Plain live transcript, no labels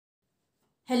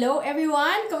Hello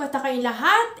everyone! Kumusta kayong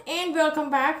lahat? And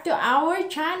welcome back to our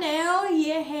channel!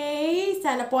 Yay!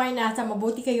 Sana po ay nasa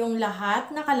mabuti kayong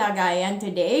lahat na kalagayan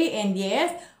today. And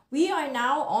yes, we are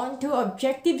now on to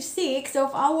Objective 6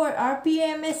 of our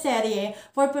RPMS series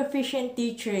for Proficient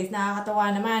Teachers.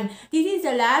 Nakakatawa naman. This is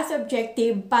the last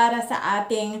objective para sa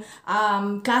ating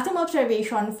classroom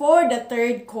observation for the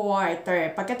third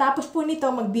quarter. Pagkatapos po nito,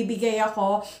 magbibigay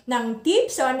ako ng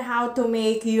tips on how to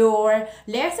make your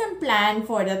lesson plan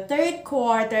for the third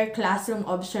quarter classroom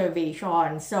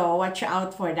observation. So, watch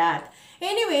out for that.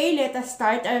 Anyway, let us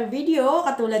start our video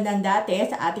katulad ng dati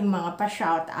sa ating mga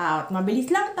pa-shoutout.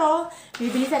 Mabilis lang to.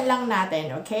 Bibilisan lang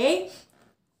natin, okay?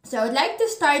 So, I'd like to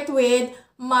start with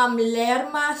Ma'am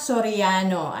Lerma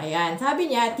Soriano. Ayan,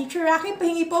 sabi niya, Teacher Racky,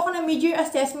 pahingi po ako ng mid-year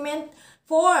assessment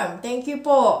form. Thank you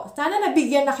po. Sana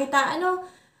nabigyan na kita,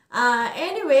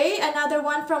 anyway, another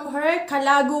one from her,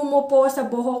 kalago mo po sa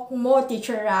buhok mo,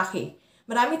 Teacher Racky.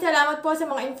 Maraming salamat po sa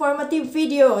mga informative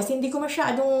videos. Hindi ko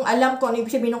masyadong alam kung ano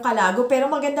ibig sabihin ng kalago, pero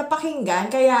maganda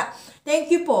pakinggan. Kaya, thank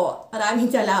you po.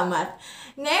 Maraming salamat.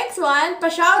 Next one,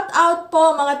 pa-shoutout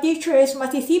po mga teachers,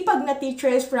 masisipag na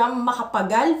teachers from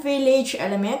Makapagal Village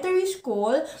Elementary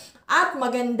School at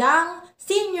magandang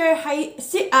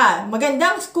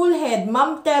magandang school head,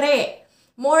 Ma'am Tere.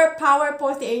 More power po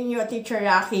sa inyo, Teacher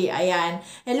Racky. Ayan.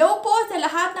 Hello po sa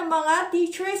lahat ng mga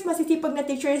teachers, masisipag na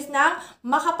teachers ng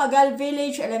Makapagal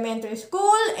Village Elementary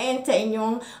School and sa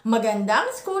inyong magandang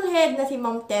school head na si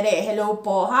Ma'am Tere. Hello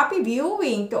po. Happy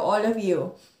viewing to all of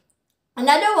you.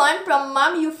 Another one from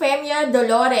Ma'am Eufemia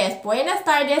Dolores. Buenas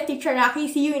tardes, Teacher Racky.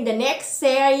 See you in the next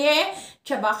serie.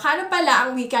 Chabacano pala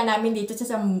ang wika namin dito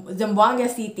sa Zamboanga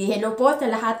City. Hello po sa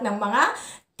lahat ng mga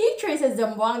teachers sa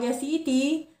Zamboanga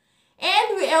City.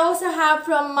 And we also have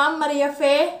from Ma'am Maria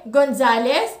Fe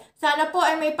Gonzalez. Sana po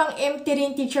ay may pang-empty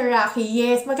rin, Teacher Racky.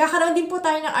 Yes, magkakaroon din po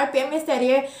tayo ng RPMS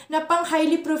series na pang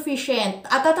highly proficient.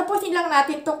 At tatapusin lang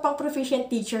natin itong pang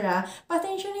proficient teacher,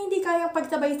 Pasensya na hindi kayang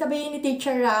pagsabay-sabayin ni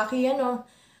Teacher Racky,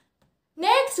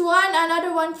 Next one,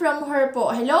 another one from her po.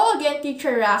 Hello again,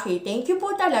 Teacher Racky. Thank you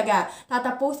po talaga.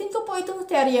 Tatapusin ko po itong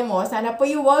serye mo. Sana po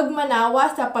huwag manawa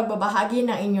sa pagbabahagi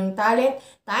ng inyong talent,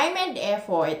 time, and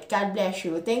effort. God bless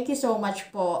you. Thank you so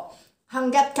much po.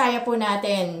 Hanggat kaya po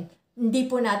natin, hindi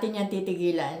po natin yan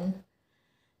titigilan.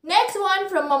 Next one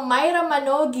from Myra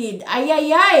Manogid.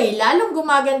 Ayayay, lalong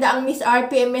gumaganda ang Miss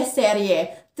RPMS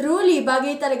serye. Truly,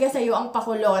 bagay talaga sa iyo ang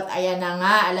pakulot. Ayan na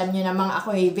nga, alam niyo namang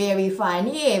ako very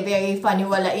funny Very funny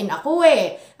walain ako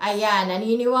Ayan,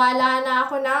 naniniwala na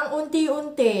ako ng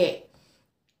unti-unti.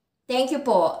 Thank you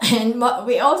po. And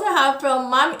we also have from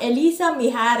Ma'am Elisa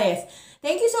Mijares.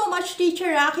 Thank you so much,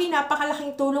 Teacher Racky.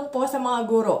 Napakalaking tulong po sa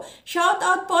mga guro. Shout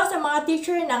out po sa mga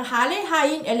teacher ng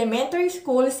Halayhayin Elementary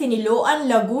School, Siniloan,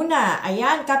 Laguna.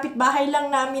 Ayan, kapitbahay lang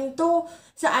namin to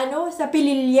sa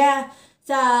Pililya.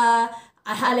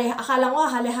 Akala ko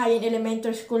Halayhayin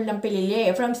Elementary School ng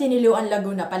Pililya from Siniloan,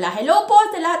 Laguna pala. Hello po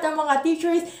sa lahat ng mga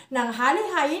teachers ng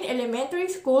Halayhayin Elementary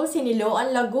School,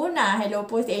 Siniloan, Laguna. Hello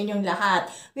po sa inyong lahat.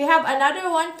 We have another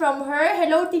one from her.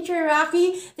 Hello, Teacher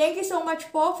Racky. Thank you so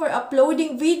much po for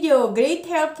uploading video. Great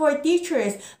help for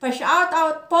teachers. Pa-shout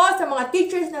out po sa mga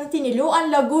teachers ng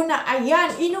Siniloan, Laguna.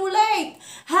 Ayan, inulit.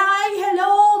 Hi,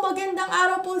 hello. Magandang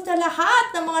araw po sa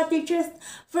lahat ng mga teachers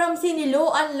from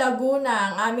Siniloan, Laguna,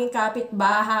 ang aming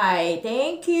kapitbahay.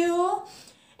 Thank you.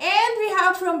 And we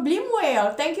have from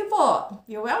Blimwell. Thank you po.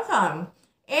 You're welcome.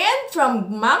 And from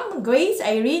Ma'am Grace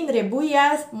Irene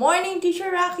Rebuyas. Morning,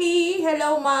 Teacher Racky.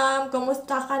 Hello, Ma'am.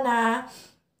 Kumusta ka na?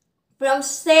 From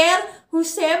Sir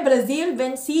Jose Brazil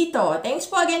Vencito. Thanks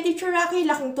po again, Teacher Racky.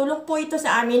 Laking tulong po ito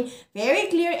sa amin.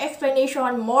 Very clear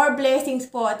explanation. More blessings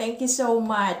po. Thank you so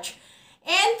much.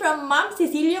 And from Ma'am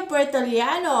Cecilia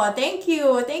Puertoliano, thank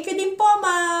you. Thank you din po,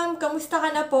 Ma'am. Kamusta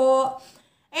ka na po?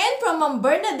 And from Ma'am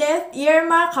Bernadette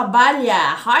Irma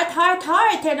Cabalya, heart.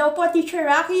 Hello po, Teacher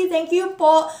Racky. Thank you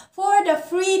po for the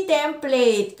free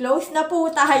template. Close na po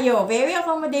tayo. Very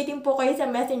accommodating po kayo sa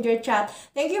messenger chat.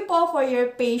 Thank you po for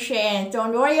your patience.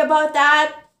 Don't worry about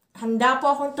that. Handa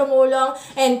po akong tumulong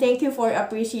and thank you for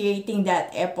appreciating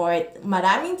that effort.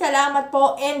 Maraming salamat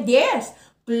po. And yes,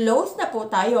 close na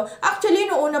po tayo. Actually,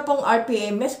 noong una pong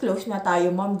RPMS, close na tayo,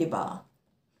 Ma'am, di ba?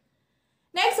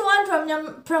 Next one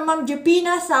from Ma'am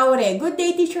Jupina Saure. Good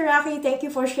day, Teacher Racky. Thank you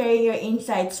for sharing your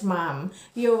insights, Ma'am.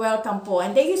 You're welcome po.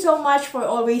 And thank you so much for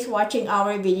always watching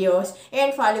our videos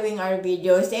and following our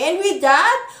videos. And with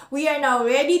that, we are now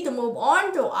ready to move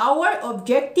on to our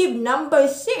objective number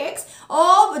 6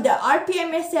 of the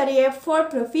RPMS IPCRF for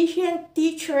Proficient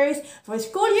Teachers for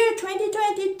school year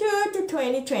 2022 to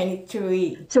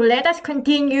 2023. So let us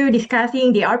continue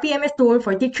discussing the RPMS tool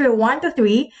for Teacher 1 to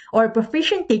 3 or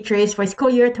Proficient Teachers for school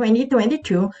year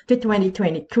 2022 to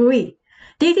 2023.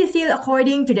 This is still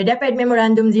according to the DepEd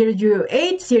Memorandum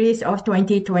 008 series of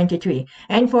 2023.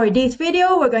 And for this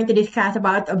video, we're going to discuss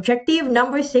about objective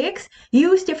number 6,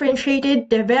 use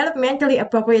differentiated developmentally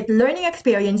appropriate learning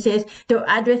experiences to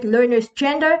address learners'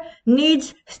 gender,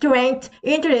 needs, strengths,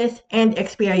 interests, and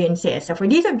experiences. So for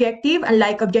this objective,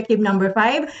 unlike objective number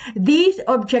 5, this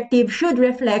objective should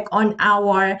reflect on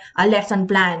our lesson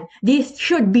plan. This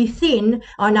should be seen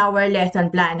on our lesson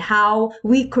plan, how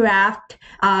we craft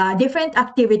different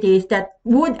activities that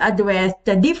would address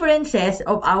the differences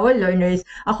of our learners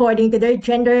according to their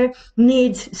gender,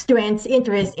 needs, strengths,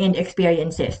 interests, and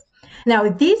experiences. Now,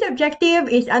 this objective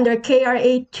is under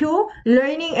KRA 2,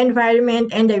 Learning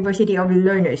Environment and Diversity of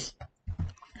Learners.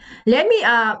 Let me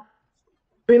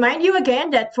remind you again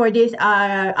that for this,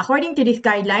 according to these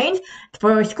guidelines,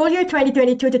 for school year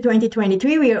 2022 to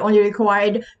 2023, we are only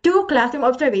required 2 classroom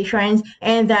observations,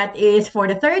 and that is for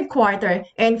the 3rd quarter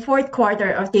and 4th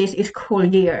quarter of this school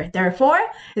year. Therefore,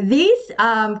 this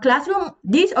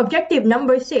objective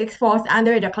number 6 falls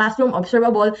under the classroom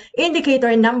observable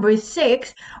indicator number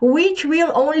 6, which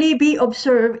will only be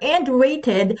observed and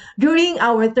rated during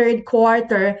our 3rd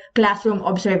quarter classroom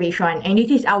observation. And it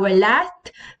is our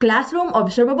last classroom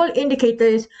observable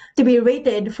indicators to be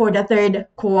rated for the 3rd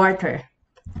quarter.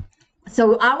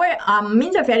 So our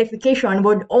means of verification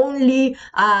would only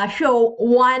show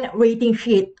 1 rating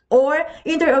sheet, or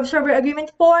inter-observer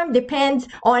agreement form depends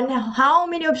on how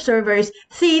many observers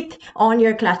sit on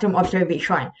your classroom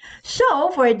observation.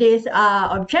 So for this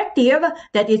objective,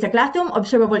 that is a classroom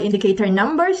observable indicator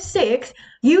number 6,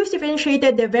 use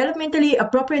differentiated developmentally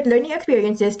appropriate learning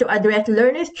experiences to address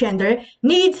learners' gender,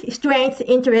 needs, strengths,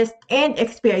 interests, and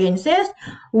experiences.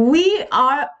 We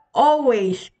are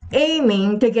always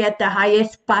aiming to get the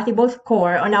highest possible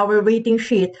score on our rating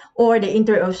sheet or the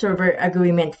inter-observer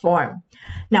agreement form.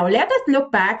 Now, let us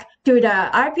look back to the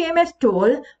RPMS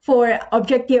tool for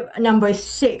objective number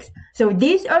 6. So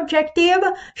this objective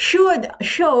should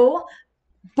show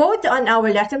both on our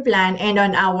lesson plan and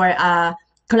on our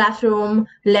classroom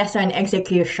lesson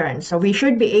execution. So we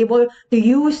should be able to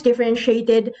use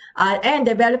differentiated and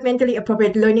developmentally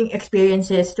appropriate learning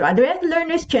experiences to address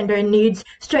learners' gender, needs,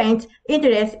 strengths,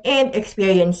 interests, and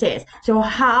experiences. So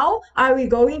how are we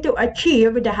going to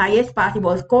achieve the highest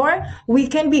possible score? We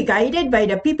can be guided by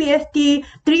the PPST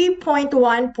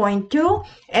 3.1.2,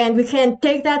 and we can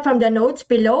take that from the notes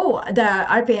below the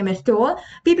RPMS tool.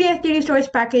 PPST Resource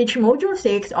Package Module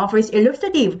 6 offers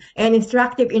illustrative and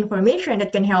instructive information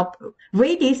that can help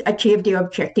ratees achieve the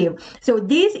objective. So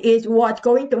this is what's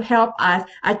going to help us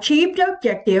achieve the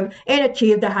objective and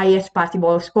achieve the highest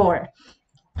possible score.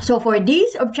 So for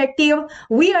this objective,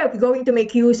 we are going to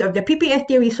make use of the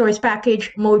PPST Resource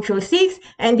Package Module 6,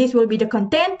 and this will be the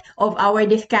content of our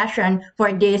discussion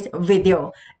for this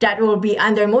video. That will be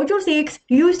under Module 6,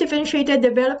 use differentiated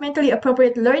developmentally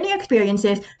appropriate learning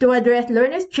experiences to address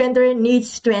learners' gender,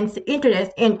 needs, strengths,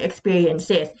 interests, and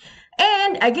experiences.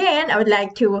 And again, I would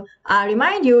like to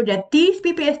remind you that these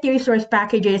PPST resource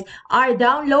packages are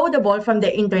downloadable from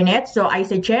the internet. So I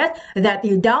suggest that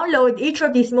you download each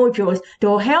of these modules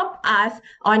to help us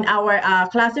on our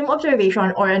classroom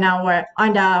observation or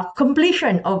on the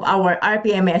completion of our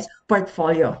RPMS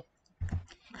portfolio.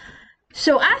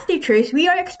 So as teachers, we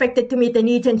are expected to meet the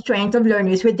needs and strengths of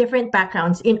learners with different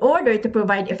backgrounds in order to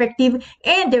provide effective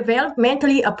and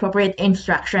developmentally appropriate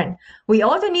instruction. We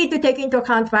also need to take into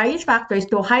account various factors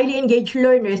to highly engage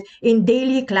learners in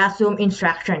daily classroom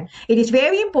instruction. It is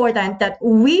very important that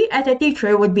we as a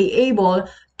teacher would be able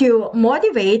to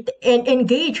motivate and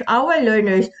engage our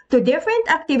learners to different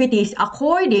activities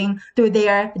according to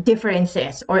their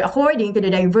differences or according to the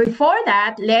diversity. For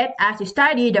that, let us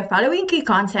study the following key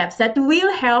concepts that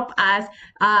will help us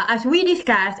as we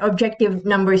discuss objective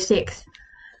number 6.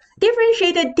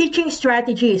 Differentiated teaching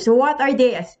strategies. What are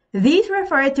these? These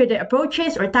refer to the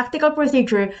approaches or tactical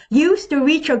procedure used to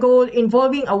reach a goal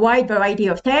involving a wide variety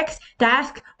of texts,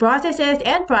 tasks, processes,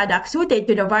 and products suited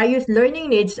to the various learning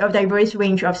needs of diverse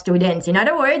range of students. In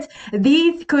other words,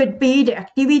 these could be the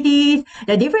activities,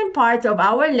 the different parts of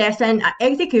our lesson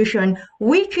execution,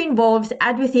 which involves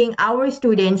addressing our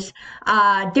students'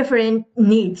 different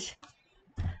needs.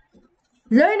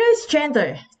 Learner's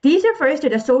gender. This refers to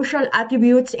the social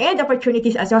attributes and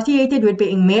opportunities associated with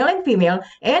being male and female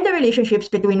and the relationships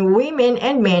between women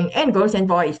and men and girls and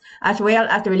boys, as well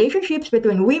as the relationships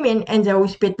between women and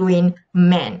those between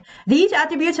men. These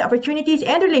attributes, opportunities,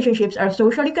 and relationships are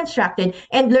socially constructed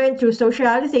and learned through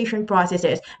socialization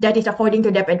processes. That is according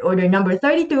to Dep Ed Order number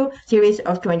 32, series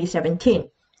of 2017.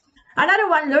 Another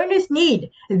one, learner's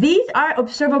need. These are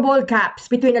observable gaps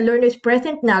between a learner's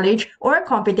present knowledge or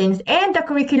competence and the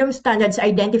curriculum standards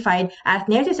identified as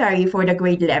necessary for the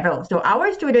grade level. So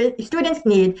our students'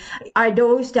 need are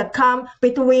those that come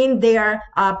between their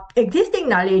existing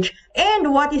knowledge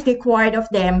and what is required of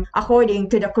them according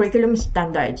to the curriculum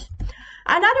standards.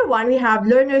 Another one, we have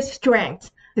learner's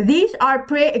strengths. These are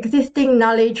pre-existing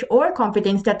knowledge or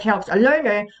competence that helps a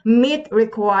learner meet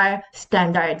required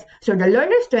standards. So the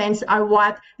learner's strengths are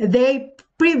what they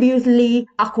previously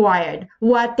acquired,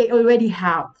 what they already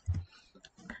have.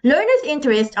 Learner's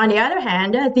interests, on the other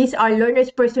hand, these are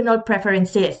learners' personal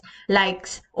preferences,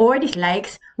 likes or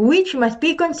dislikes, which must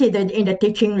be considered in the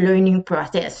teaching learning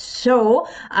process. So,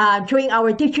 during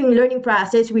our teaching learning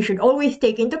process, we should always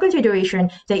take into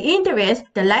consideration the interests,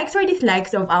 the likes or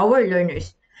dislikes of our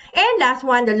learners. And last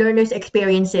one, the learner's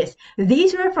experiences.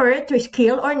 These refer to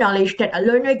skill or knowledge that a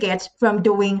learner gets from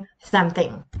doing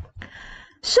something.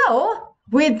 So,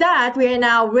 with that, we are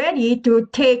now ready to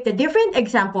take the different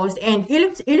examples and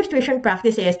illustration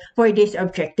practices for this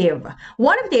objective.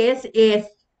 One of these is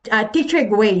Teacher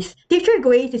Grace. Teacher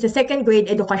Grace is a second grade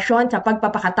edukasyon sa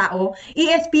pagpapakatao,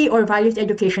 ESP or values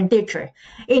education teacher.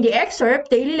 In the excerpt,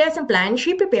 daily lesson plan,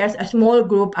 she prepares a small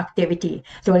group activity.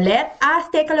 So let us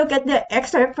take a look at the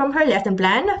excerpt from her lesson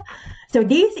plan. So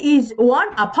this is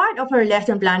a part of her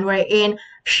lesson plan wherein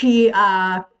she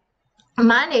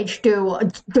managed to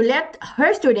let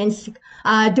her students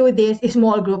do this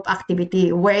small group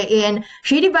activity wherein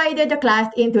she divided the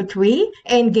class into 3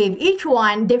 and gave each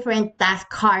one different task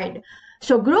card.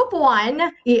 So group 1,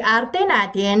 iarte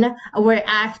natin, were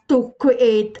asked to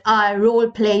create a role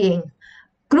playing.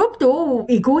 Group 2,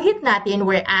 iguhit natin,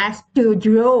 were asked to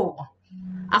draw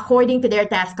according to their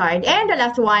task card. And the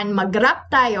last one, mag-rap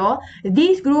tayo.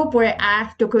 This group were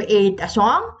asked to create a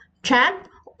song, chant,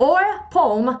 or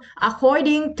poem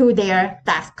according to their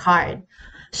task card.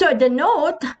 So the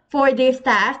note for this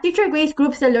task, Teacher Grace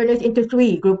groups the learners into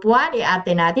 3. Group 1,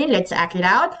 iarte natin, let's act it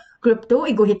out. Group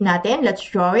 2, iguhit natin, let's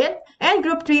draw it. And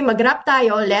Group 3, mag-rap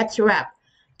tayo, let's rap.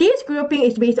 This grouping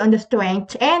is based on the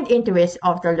strengths and interests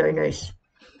of the learners.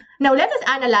 Now, let us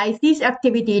analyze this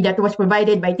activity that was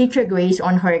provided by Teacher Grace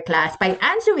on her class by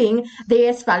answering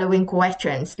these following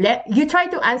questions. You try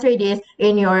to answer this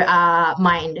in your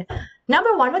mind.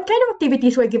 Number 1, what kind of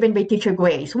activities were given by Teacher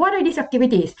Grace? What are these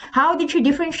activities? How did she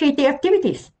differentiate the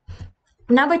activities?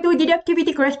 Number 2, did the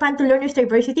activity correspond to learners'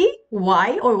 diversity?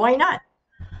 Why or why not?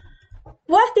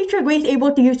 Was Teacher Grace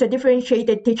able to use the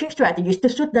differentiated teaching strategies to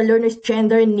suit the learner's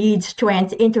gender, needs,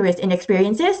 strengths, interests, and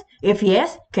experiences? If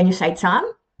yes, can you cite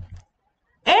some?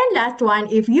 And last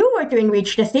one, if you were to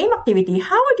enrich the same activity,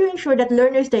 how would you ensure that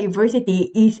learners'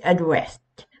 diversity is addressed?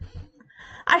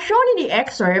 As shown in the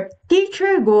excerpt,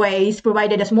 Teacher Grace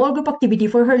provided a small group activity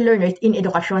for her learners in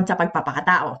edukasyon sa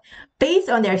pagpapakatao, based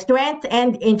on their strengths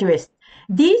and interests.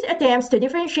 These attempts to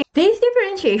differentiate. This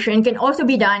differentiation can also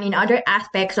be done in other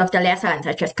aspects of the lesson,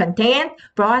 such as content,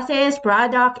 process,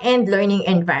 product, and learning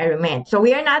environment. So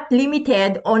we are not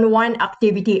limited on one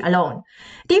activity alone.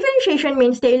 Differentiation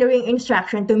means tailoring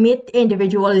instruction to meet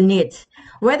individual needs.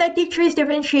 Whether teachers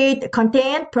differentiate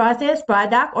content, process,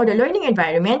 product, or the learning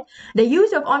environment, the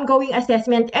use of ongoing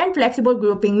assessment and flexible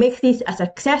grouping makes this a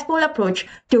successful approach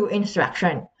to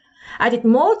instruction. At its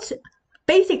most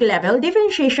basic level,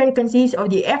 differentiation consists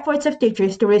of the efforts of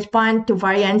teachers to respond to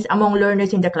variance among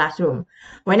learners in the classroom.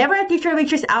 Whenever a teacher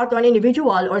reaches out to an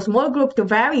individual or small group to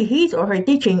vary his or her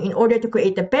teaching in order to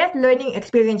create the best learning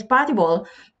experience possible,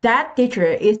 that teacher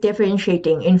is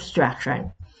differentiating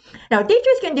instruction. Now,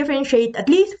 teachers can differentiate at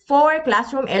least 4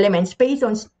 classroom elements based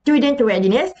on student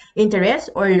readiness, interest,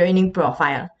 or learning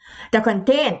profile. The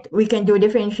content, we can do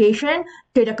differentiation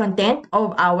to the content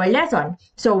of our lesson.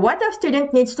 So what the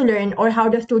student needs to learn or how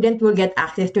the student will get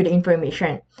access to the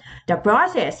information. The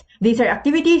process, these are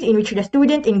activities in which the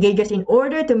student engages in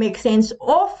order to make sense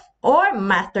of or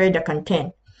master the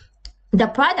content. The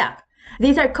product,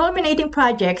 these are culminating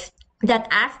projects that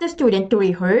ask the student to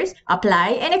rehearse, apply,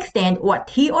 and extend what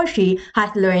he or she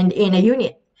has learned in a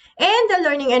unit. And the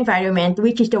learning environment,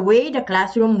 which is the way the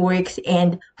classroom works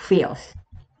and feels.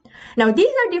 Now, these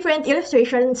are different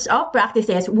illustrations of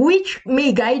practices which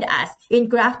may guide us in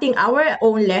crafting our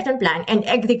own lesson plan and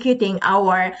executing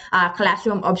our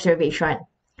classroom observation.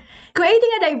 Creating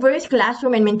a diverse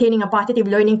classroom and maintaining a positive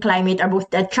learning climate are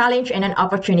both a challenge and an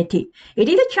opportunity. It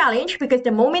is a challenge because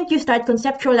the moment you start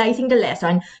conceptualizing the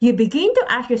lesson, you begin to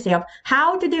ask yourself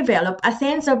how to develop a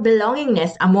sense of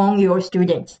belongingness among your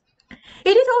students.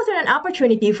 It is also an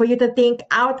opportunity for you to think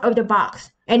out of the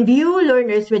box and view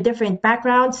learners with different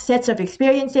backgrounds, sets of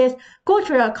experiences,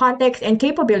 cultural contexts, and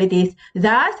capabilities,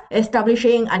 thus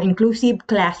establishing an inclusive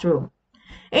classroom.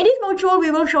 In this module,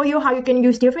 we will show you how you can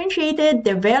use differentiated,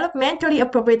 developmentally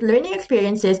appropriate learning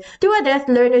experiences to address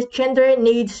learners' gender,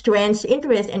 needs, strengths,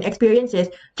 interests, and experiences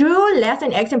through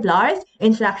lesson exemplars,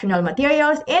 instructional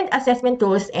materials, and assessment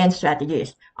tools and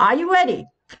strategies. Are you ready?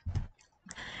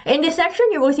 In this section,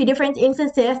 you will see different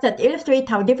instances that illustrate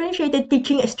how differentiated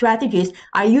teaching strategies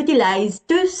are utilized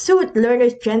to suit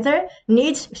learners' gender,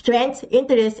 needs, strengths,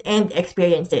 interests, and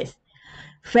experiences.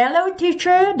 Fellow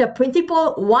teacher, the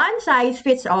principle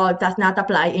one-size-fits-all does not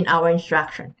apply in our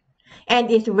instruction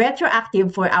and is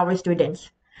retroactive for our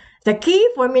students. The key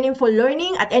for meaningful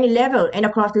learning at any level and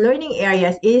across learning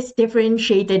areas is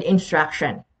differentiated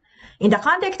instruction. In the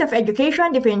context of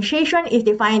education, differentiation is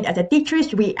defined as a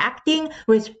teacher's reacting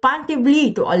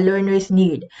responsively to a learner's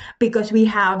need. Because we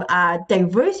have a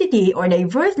diversity or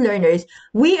diverse learners,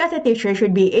 we as a teacher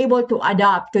should be able to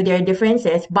adapt to their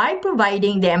differences by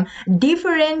providing them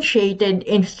differentiated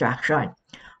instruction.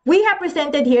 We have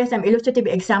presented here some illustrative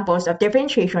examples of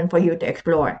differentiation for you to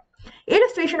explore.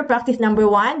 Illustration of practice number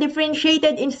 1,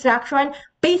 differentiated instruction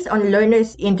based on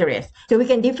learners' interests. So we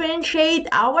can differentiate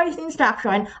our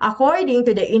instruction according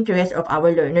to the interests of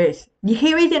our learners.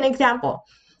 Here is an example.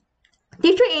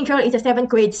 Teacher Angel is a 7th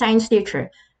grade science teacher.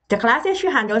 The classes she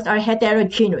handles are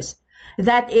heterogeneous.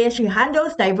 That is, she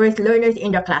handles diverse learners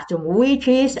in the classroom, which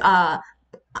is all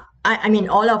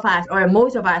of us or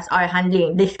most of us are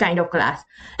handling this kind of class.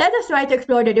 Let us try to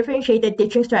explore the differentiated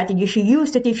teaching strategy she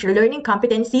used to teach learning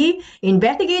competency,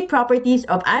 investigate properties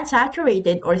of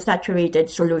unsaturated or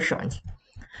saturated solutions.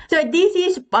 So this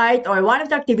is part or one of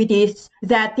the activities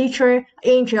that Teacher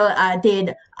Angel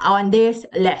did on this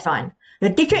lesson.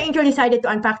 The Teacher Angel decided to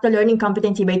unpack the learning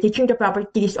competency by teaching the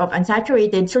properties of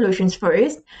unsaturated solutions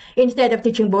first, instead of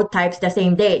teaching both types the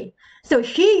same day. So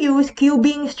she used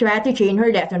cubing strategy in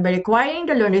her lesson by requiring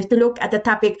the learners to look at the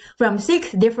topic from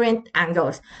 6 different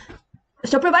angles.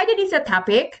 So provided it's a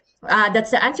topic, that's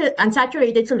the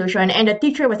unsaturated solution, and the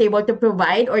teacher was able to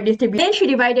provide or distribute. Then she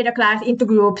divided the class into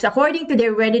groups according to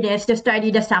their readiness to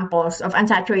study the samples of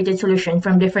unsaturated solution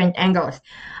from different angles.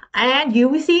 And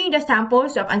using the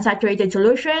samples of unsaturated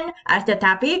solution as the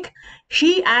topic,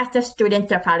 she asked the students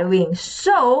the following.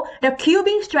 So the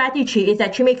cubing strategy is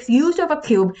that she makes use of a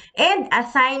cube and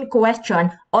assign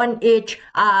question on each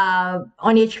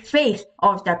face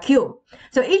of the cube.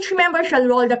 So each member shall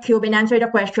roll the cube and answer the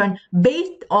question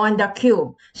based on the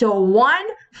cube. So one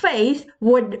face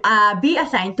would be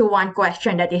assigned to one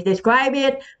question, that is, describe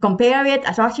it, compare it,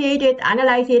 associate it,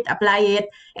 analyze it, apply it,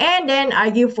 and then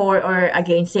argue for or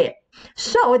against it.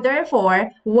 So therefore,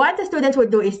 what the students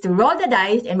would do is to roll the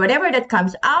dice, and whatever that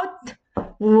comes out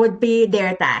would be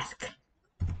their task.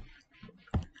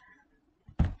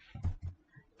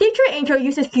 Teacher Angel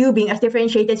uses cubing as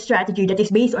differentiated strategy that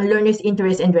is based on learners'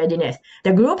 interest and readiness.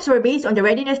 The groups were based on the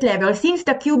readiness level, since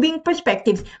the cubing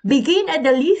perspectives begin at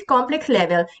the least complex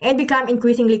level and become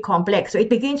increasingly complex. So it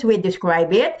begins with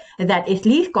describe it, that is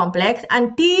least complex,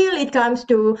 until it comes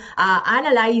to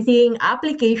analyzing,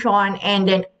 application, and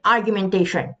then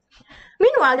argumentation.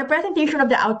 Meanwhile, the presentation of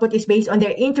the output is based on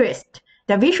their interest.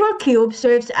 The visual cube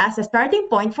serves as a starting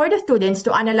point for the students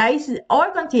to analyze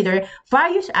or consider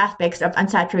various aspects of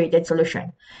unsaturated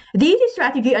solution. This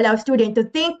strategy allows students to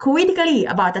think critically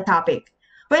about a topic.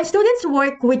 When students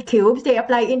work with cubes, they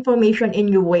apply information in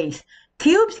new ways.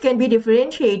 Cubes can be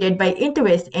differentiated by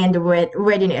interest and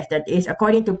readiness, that is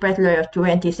according to Pressler of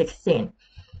 2016.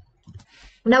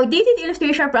 Now, this is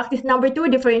illustration practice number 2,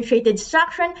 differentiated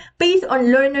instruction based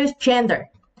on learners' gender.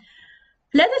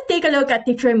 Let us take a look at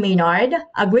Teacher Maynard,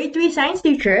 a grade 3 science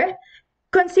teacher,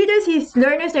 considers his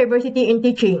learners' diversity in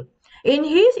teaching. In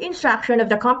his instruction of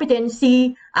the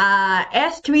competency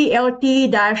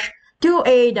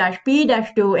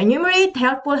S3LT-2A-P-2, enumerate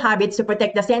helpful habits to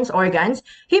protect the sense organs,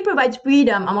 he provides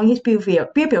freedom among his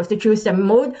pupils to choose the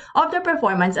mode of their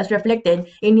performance as reflected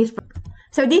in his.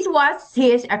 So this was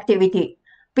his activity.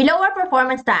 Below are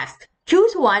performance tasks.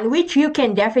 Choose one which you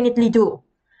can definitely do.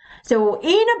 So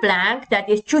in a blank, that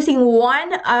is choosing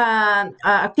one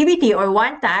activity or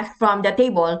one task from the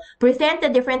table, present the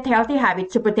different healthy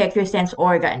habits to protect your sense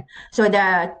organ. So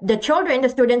the children, the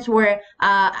students were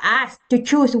asked to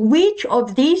choose which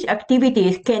of these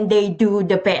activities can they do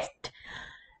the best.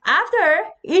 After,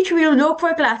 each will look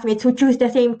for classmates who choose the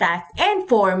same task and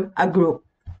form a group.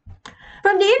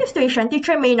 From the illustration,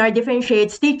 Teacher Maynard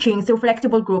differentiates teaching through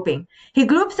flexible grouping. He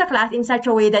groups the class in such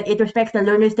a way that it respects the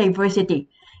learners' diversity.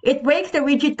 It breaks the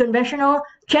rigid, conventional,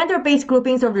 gender-based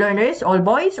groupings of learners, all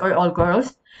boys or all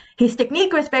girls. His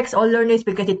technique respects all learners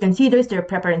because it considers their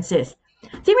preferences.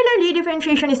 Similarly,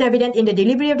 differentiation is evident in the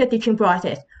delivery of the teaching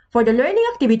process. For the learning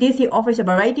activities, he offers a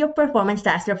variety of performance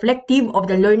tasks reflective of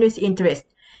the learner's interest.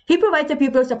 He provides the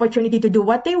pupils opportunity to do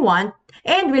what they want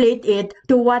and relate it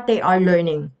to what they are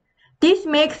learning. This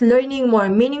makes learning more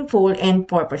meaningful and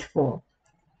purposeful.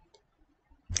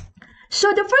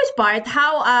 So the first part,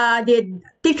 how did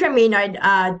Teacher Maynard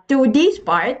do this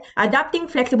part, adopting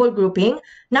flexible grouping?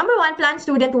 Number one, plan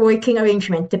student working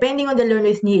arrangement, depending on the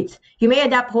learner's needs. You may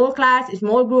adapt whole class,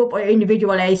 small group, or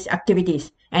individualized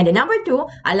activities. And the number two,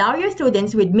 allow your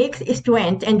students with mixed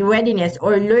strengths and readiness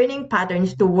or learning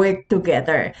patterns to work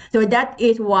together. So that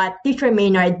is what Teacher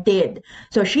Maynard did.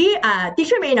 So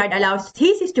Teacher Maynard allows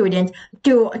his students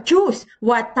to choose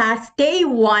what tasks they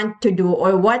want to do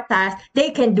or what tasks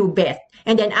they can do best.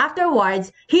 And then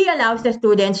afterwards, he allows the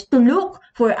students to look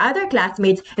for other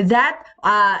classmates that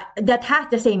has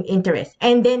the same interest.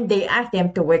 And then they ask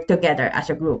them to work together as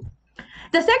a group.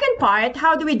 The second part,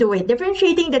 how do we do it?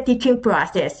 Differentiating the teaching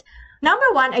process.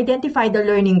 Number one, identify the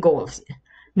learning goals.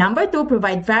 Number two,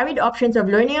 provide varied options of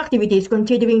learning activities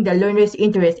considering the learner's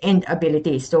interests and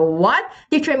abilities. So what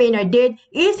Teacher Maynard did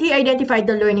is he identified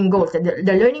the learning goals.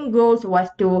 The learning goals was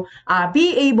to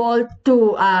be able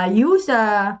to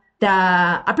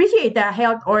appreciate the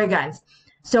health organs.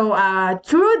 So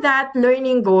through that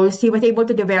learning goals, he was able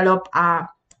to develop an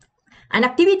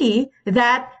activity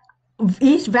that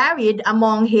is varied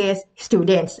among his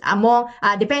students,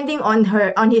 depending on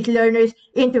his learners'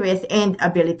 interests and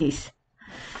abilities.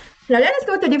 Now let us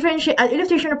go to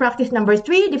illustration of practice number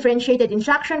 3, differentiated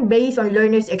instruction based on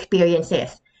learners'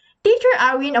 experiences. Teacher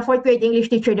Arwin, a 4th grade English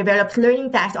teacher, develops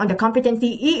learning tasks on the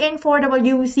competency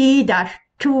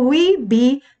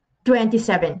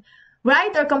EN4WC-3B27.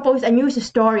 Write or compose a news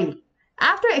story.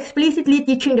 After explicitly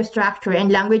teaching the structure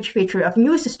and language feature of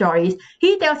news stories,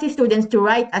 he tells his students to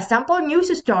write a sample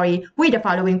news story with the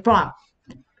following prompt.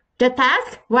 The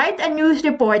task, write a news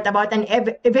report about an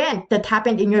event that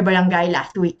happened in your barangay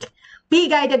last week. Be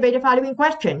guided by the following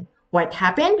question. What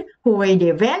happened? Who were the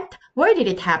event? Where did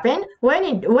it happen?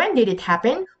 When did it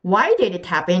happen? Why did it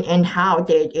happen? And how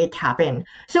did it happen?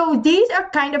 So these are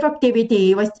kind of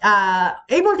activity was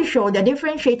able to show the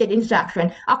differentiated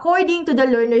instruction according to the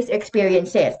learner's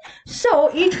experiences. So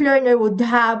each learner would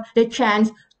have the chance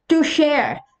to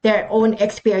share their own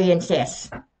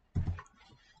experiences.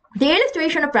 The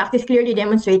illustration of practice clearly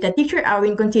demonstrates that Teacher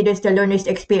Arwin considers the learner's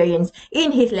experience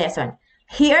in his lesson.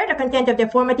 Here, the content of the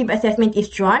formative assessment is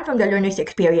drawn from the learner's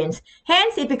experience.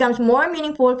 Hence, it becomes more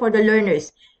meaningful for the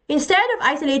learners. Instead of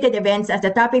isolated events as the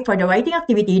topic for the writing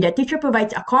activity, the teacher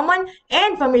provides a common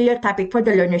and familiar topic for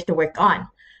the learners to work on.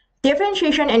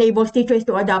 Differentiation enables teachers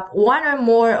to adopt one or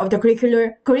more of the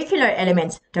curricular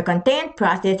elements, the content,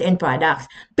 process, and products,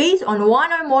 based on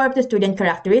one or more of the student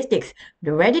characteristics,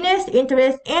 the readiness,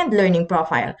 interest, and learning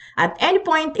profile, at any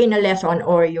point in a lesson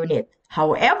or unit.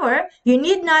 However, you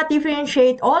need not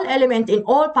differentiate all elements in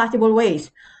all possible ways.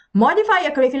 Modify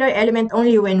a curricular element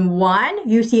only when 1,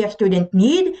 you see a student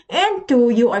need, and 2,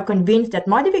 you are convinced that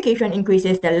modification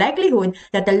increases the likelihood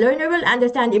that the learner will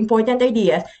understand important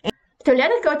ideas. So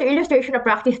let us go to illustration of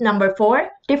practice number 4,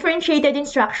 differentiated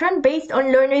instruction based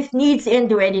on learners' needs and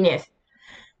readiness.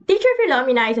 Teacher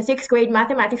Philomena is a 6th grade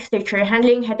mathematics teacher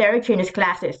handling heterogeneous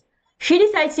classes. She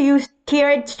decides to use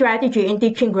tiered strategy in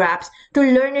teaching graphs to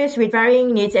learners with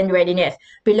varying needs and readiness.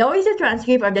 Below is a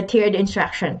transcript of the tiered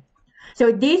instruction.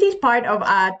 So this is part of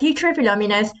Teacher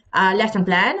Philomena's lesson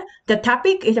plan. The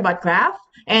topic is about graph,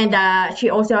 and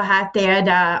she also has there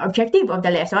the objective of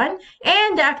the lesson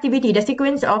and the activity, the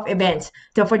sequence of events.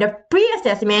 So for the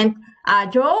pre-assessment,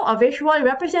 draw a visual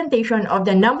representation of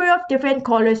the number of different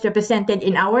colors represented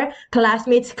in our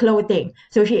classmates' clothing.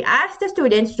 So she asked the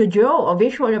students to draw a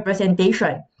visual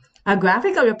representation, a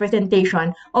graphical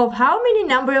representation of how many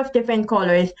number of different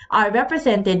colors are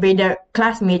represented by the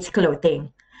classmates'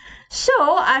 clothing.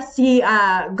 So as she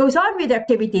goes on with the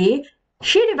activity,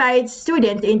 she divides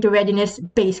students into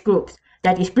readiness-based groups.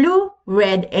 That is blue,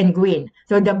 red, and green.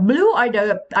 So the blue are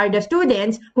the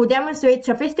students who demonstrate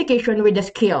sophistication with the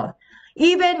skill,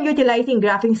 even utilizing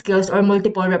graphing skills or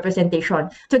multiple representation.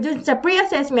 So dun sa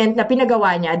pre-assessment na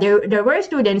pinagawa niya, there were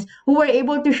students who were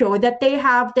able to show that they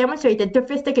have demonstrated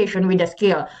sophistication with the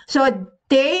skill. So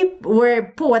they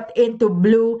were put into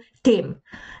blue team.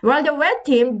 While the red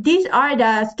team, these are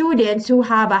the students who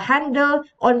have a handle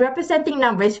on representing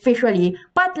numbers visually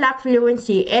but lack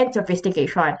fluency and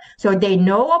sophistication. So they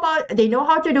know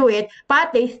how to do it,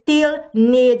 but they still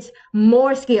need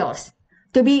more skills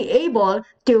to be able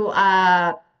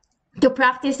to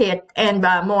practice it and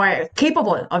more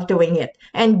capable of doing it.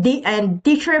 And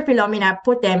Teacher Philomena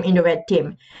put them in the red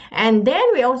team. And then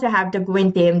we also have the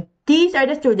green team. These are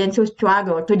the students who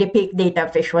struggle to depict data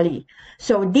visually.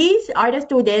 So these are the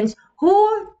students who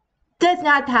do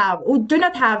not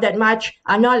have that much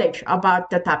knowledge about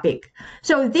the topic.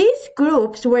 So these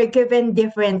groups were given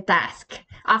different tasks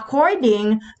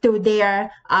according to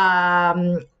their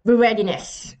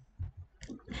readiness.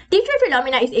 Teacher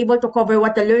Philomena is able to cover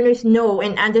what the learners know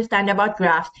and understand about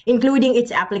graphs, including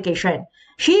its application.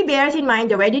 She bears in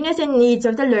mind the readiness and needs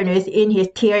of the learners in his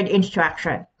tiered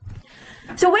instruction.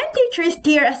 So when teachers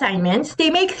tier assignments, they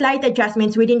make slight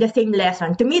adjustments within the same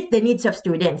lesson to meet the needs of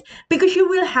students, because you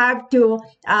will have to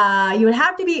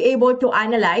be able to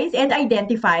analyze and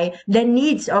identify the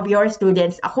needs of your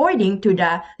students according to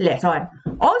the lesson.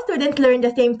 All students learn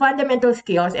the same fundamental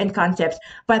skills and concepts,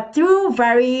 but through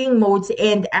varying modes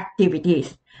and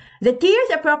activities. The tiers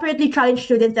appropriately challenge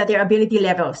students at their ability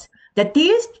levels. The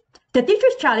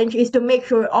teacher's challenge is to make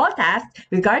sure all tasks,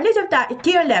 regardless of the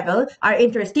tier level, are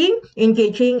interesting,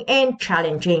 engaging, and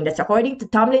challenging. That's according to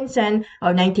Tomlinson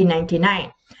of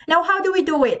 1999. Now, how do we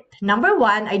do it? Number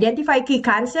one, identify key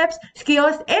concepts,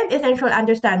 skills, and essential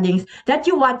understandings that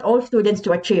you want all students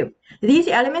to achieve. These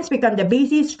elements become the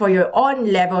basis for your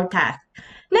on-level task.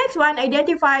 Next one,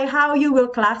 identify how you will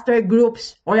cluster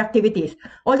groups or activities.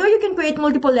 Although you can create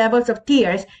multiple levels of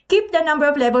tiers, keep the number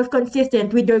of levels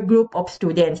consistent with your group of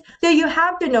students. So you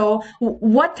have to know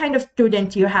what kind of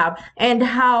students you have and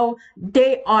how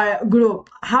they are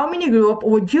grouped. How many groups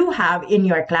would you have in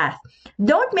your class?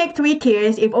 Don't make 3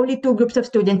 tiers if only 2 groups of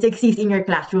students exist in your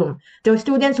classroom. Those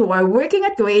students who are working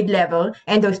at grade level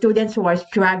and those students who are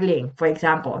struggling, for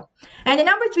example. And the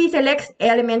number 3, select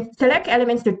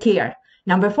elements to tier.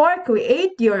 Number 4,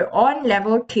 create your own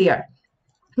level tier.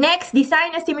 Next,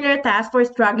 design a similar task for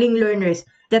struggling learners.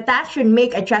 The task should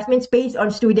make adjustments based on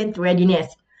student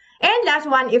readiness. And last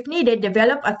one, if needed,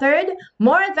 develop a third,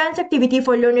 more advanced activity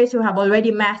for learners who have already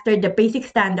mastered the basic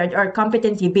standard or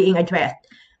competency being addressed.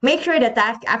 Make sure the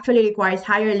task actually requires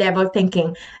higher level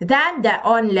thinking than the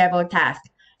on-level task.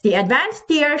 The advanced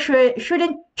tier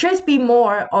shouldn't just be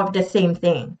more of the same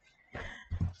thing.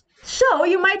 So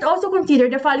you might also consider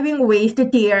the following ways to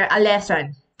tier a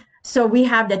lesson. So we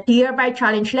have the tier by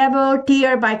challenge level,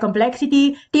 tier by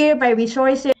complexity, tier by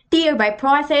resources, tier by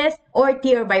process, or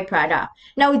tier by product.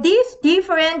 Now, these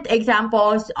different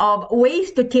examples of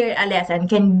ways to tier a lesson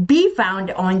can be found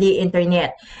on the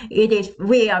internet.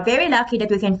 We are very lucky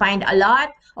that we can find a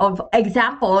lot of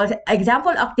example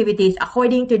activities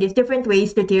according to these different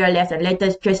ways to tier a lesson. Let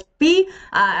us just be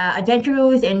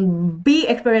adventurous and be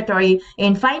exploratory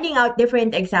in finding out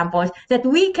different examples that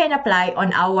we can apply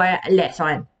on our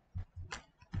lesson.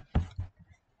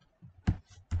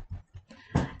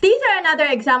 These are another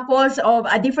examples of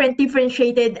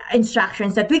differentiated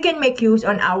instructions that we can make use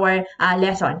on our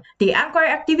lesson. The anchor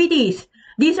activities.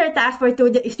 These are tasks for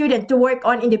students to work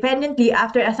on independently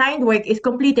after assigned work is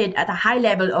completed at a high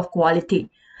level of quality.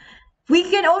 We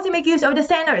can also make use of the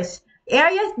centers.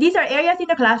 These are areas in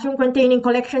the classroom containing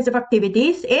collections of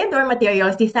activities and or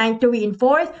materials designed to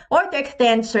reinforce or to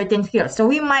extend certain skills. So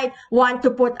we might want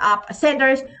to put up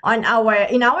centers in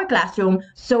our classroom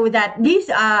so that this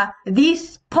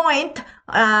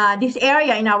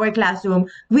area in our classroom,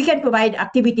 we can provide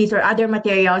activities or other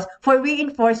materials for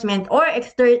reinforcement or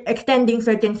extending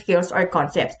certain skills or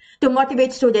concepts to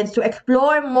motivate students to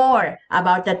explore more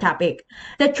about the topic.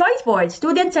 The choice board,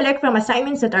 students select from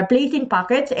assignments that are placed in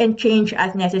pockets and change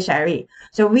as necessary.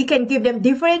 So we can give them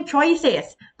different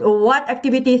choices to what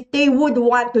activities they would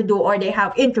want to do or they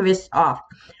have interest of.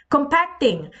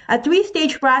 Compacting, a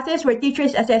 3-stage process where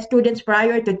teachers assess students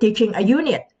prior to teaching a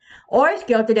unit or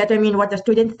skill to determine what the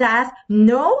student does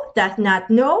not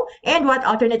know, and what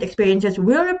alternate experiences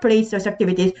will replace those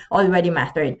activities already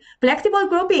mastered. Flexible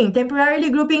grouping, temporarily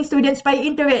grouping students by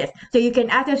interest. So you can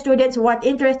ask the students what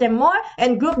interests them more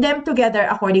and group them together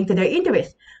according to their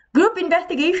interests. Group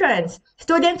investigations.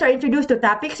 Students are introduced to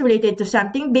topics related to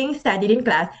something being studied in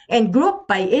class and grouped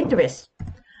by interest.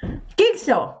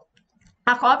 Jigsaw.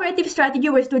 A cooperative strategy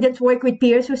where students work with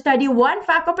peers who study one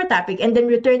fact of a topic and then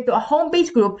return to a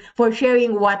home-based group for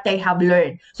sharing what they have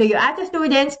learned. So you ask the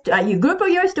students, you group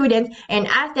your students and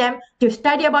ask them to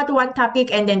study about one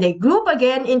topic, and then they group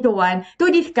again into one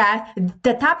to discuss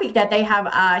the topic that they have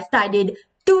studied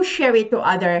to share it to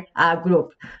other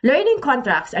group. Learning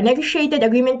contracts, a negotiated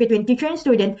agreement between teacher and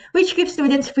student which gives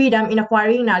students freedom in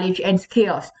acquiring knowledge and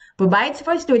skills, provides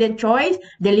for student choice,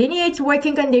 delineates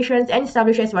working conditions, and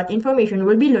establishes what information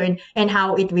will be learned and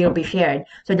how it will be shared.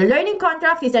 So the learning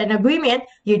contract is an agreement.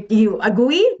 You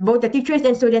agree, both the teachers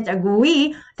and students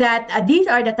agree that these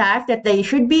are the tasks that they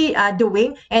should be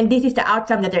doing, and this is the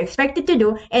outcome that they're expected to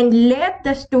do, and let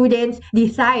the students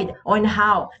decide on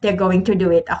how they're going to do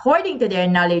it according to their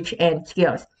knowledge and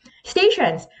skills.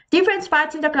 Stations, different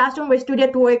spots in the classroom where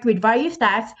students work with various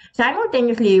tasks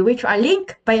simultaneously which are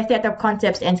linked by a set of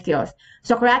concepts and skills.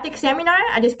 Socratic seminar,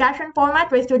 a discussion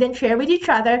format where students share with each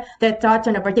other their thoughts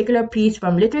on a particular piece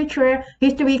from literature,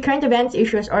 history, current events,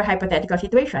 issues, or hypothetical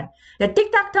situation. The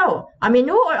tic-tac-toe, a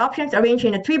menu or options arranged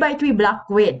in a 3x3 block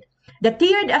grid. The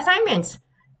tiered assignments,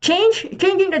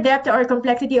 changing the depth or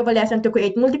complexity of a lesson to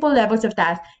create multiple levels of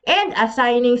tasks and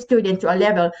assigning students to a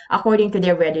level according to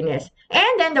their readiness.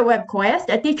 And then the web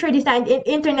quest, a teacher-designed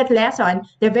internet lesson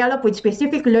developed with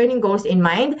specific learning goals in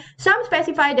mind, some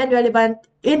specified and relevant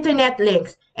internet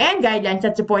links, and guidelines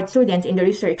that support students in the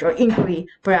research or inquiry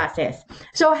process.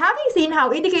 So having seen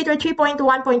how indicator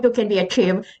 3.1.2 can be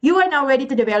achieved, you are now ready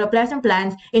to develop lesson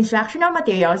plans, instructional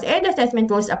materials, and assessment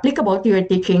tools applicable to your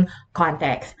teaching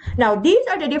context. Now, these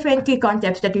are the different key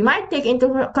concepts that we might take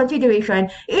into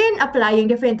consideration in applying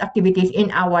different activities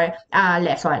in our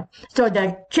lesson. So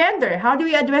the gender, how do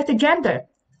we address the gender?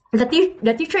 The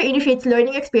teacher initiates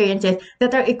learning experiences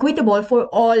that are equitable for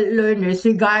all learners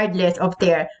regardless of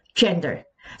their gender.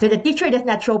 So the teacher does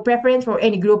not show preference for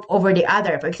any group over the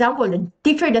other. For example, the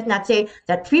teacher does not say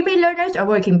that female learners are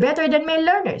working better than male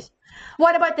learners.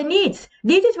 What about the needs?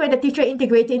 This is where the teacher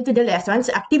integrates into the lessons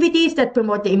activities that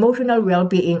promote the emotional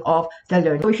well-being of the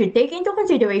learner. We should take into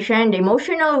consideration the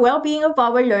emotional well-being of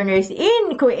our learners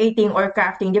in creating or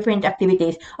crafting different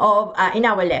activities in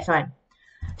our lesson.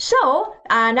 So,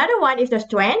 another one is the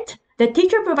strength. The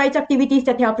teacher provides activities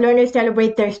that help learners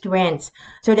celebrate their strengths.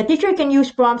 So the teacher can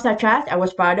use prompts such as, I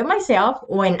was proud of myself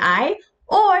when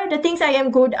or the things I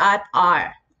am good at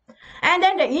are. And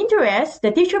then the interests, the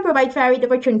teacher provides varied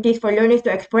opportunities for learners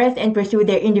to express and pursue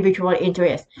their individual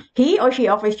interests. He or she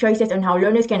offers choices on how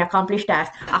learners can accomplish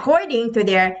tasks according to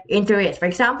their interests. For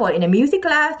example, in a music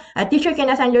class, a teacher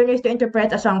can assign learners to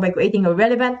interpret a song by creating a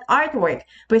relevant artwork,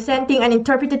 presenting an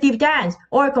interpretative dance,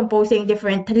 or composing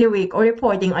different lyric or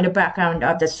reporting on the background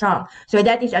of the song. So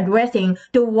that is addressing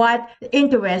to what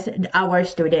interests our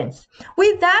students.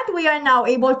 With that, we are now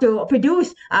able to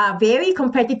produce a very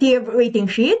competitive rating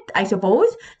sheet, I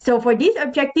suppose. So for this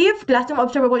objective, classroom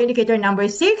observable indicator number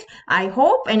 6, I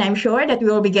hope and I'm sure that we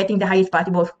will be getting the highest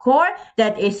possible score,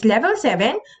 that is level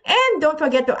 7. And don't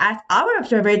forget to ask our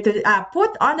observer to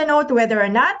put on the note whether or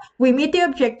not we meet the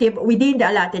objective within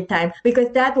the allotted time, because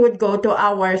that would go to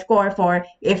our score for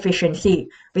efficiency.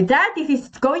 With that, this is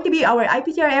going to be our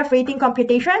IPCRF rating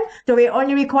computation. So we're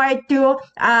only required to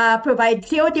provide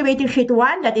COT rating sheet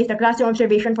 1, that is the classroom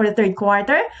observation for the 3rd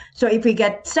quarter. So if we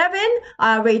get 7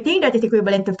 rating, that is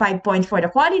equivalent to 5 points for the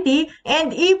quality.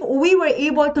 And if we were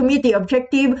able to meet the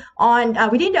objective on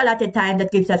within the allotted time, that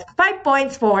gives us 5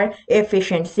 points for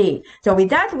efficiency. So with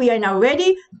that, we are now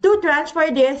ready to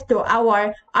transfer this to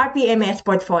our RPMS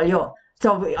portfolio.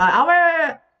 So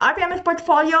our RPMS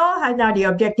portfolio has now the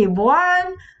objective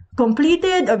 1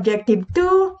 completed, objective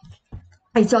 2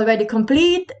 it's already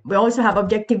complete. We also have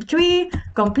objective 3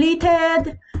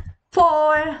 completed,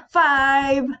 4,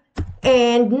 5,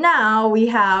 and now we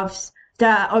have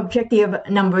the objective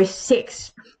number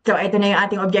 6. So ito na yung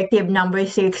ating objective number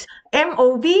 6,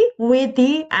 MOV with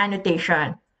the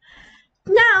annotation.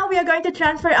 Now, we are going to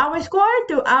transfer our score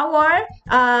to our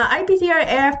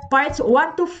IPCRF parts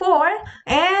 1 to 4,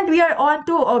 and we are on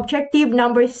to objective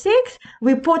number 6.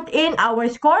 We put in our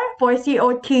score for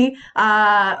COT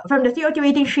from the COT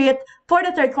rating sheet for the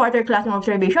 3rd quarter classroom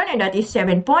observation, and that is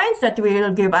 7 points. That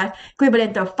will give us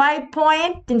equivalent of 5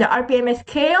 points in the RPMS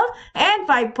scale and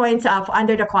 5 points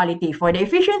under the quality. For the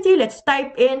efficiency, let's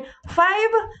type in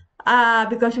 5.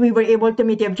 Because we were able to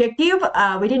meet the objective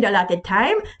within the allotted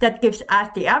time. That gives us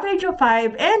the average of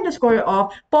 5 and the score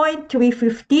of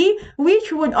 0.350,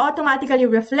 which would automatically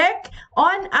reflect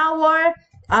on our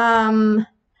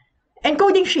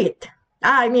encoding sheet.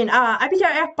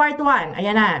 IPCRF Part 1.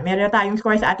 Ayan na, meron tayong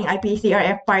score sa ating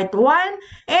IPCRF Part 1.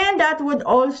 And that would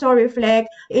also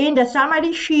reflect in the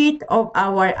summary sheet of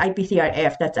our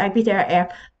IPCRF. That's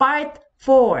IPCRF Part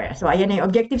 4. So, ayan na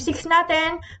yung objective 6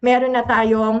 natin. Meron na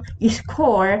tayong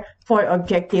score for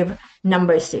objective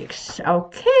number 6.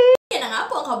 Okay. Yan na nga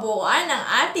po ang kabuuan ng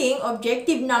ating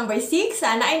objective number 6.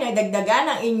 Sana ay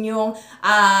nagdagdagan ng inyong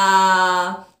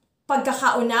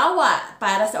pagkakaunawa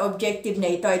para sa objective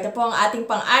na ito. Ito po ang ating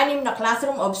pang-anim na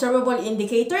Classroom Observable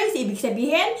Indicators. Ibig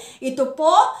sabihin, ito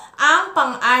po ang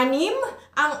pang-anim,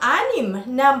 ang anim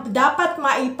na dapat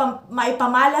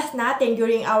maipamalas natin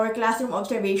during our classroom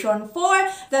observation for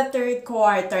the third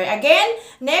quarter. Again,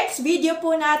 next video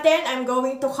po natin, I'm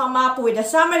going to come up with a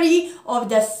summary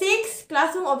of the 6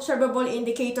 classroom observable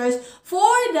indicators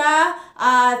for the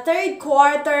third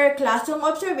quarter classroom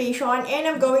observation, and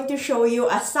I'm going to show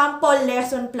you a sample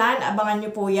lesson plan. Abangan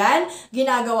nyo po yan.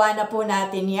 Ginagawa na po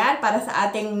natin yan para sa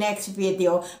ating next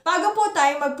video. Bago po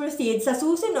tayo mag-proceed sa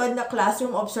susunod na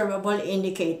classroom observable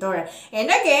indicator. And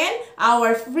again,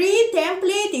 our free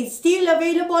template is still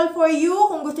available for you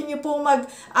kung gusto nyo po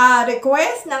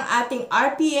mag-request ng ating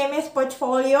RPMS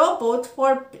portfolio, both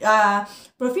for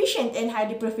proficient and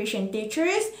highly proficient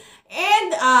teachers.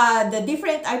 And the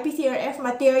different IPCRF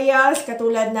materials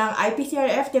katulad ng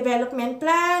IPCRF Development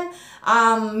Plan,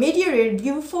 Media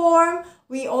Review Form.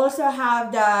 We also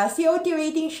have the COT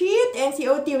rating sheet and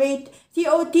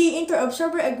COT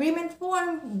Inter-Observer Agreement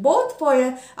Form, both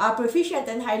for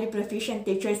proficient and highly proficient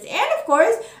teachers. And of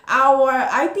course, our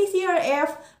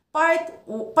IPCRF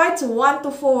parts 1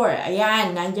 to 4.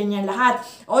 Ayan, nandyan yan lahat.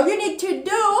 All you need to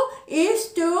do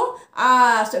is to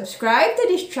subscribe to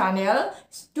this channel,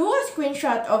 do a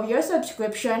screenshot of your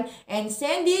subscription, and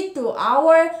send it to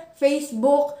our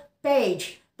Facebook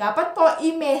page. Dapat po,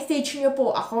 i-message nyo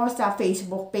po ako sa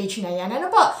Facebook page na yan. Ano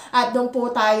po? At doon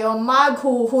po tayo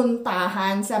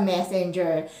maghuhuntahan sa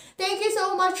Messenger. Thank you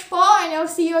so much po, and I'll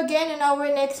see you again in our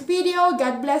next video.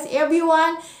 God bless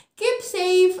everyone. Keep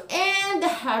safe and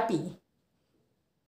happy.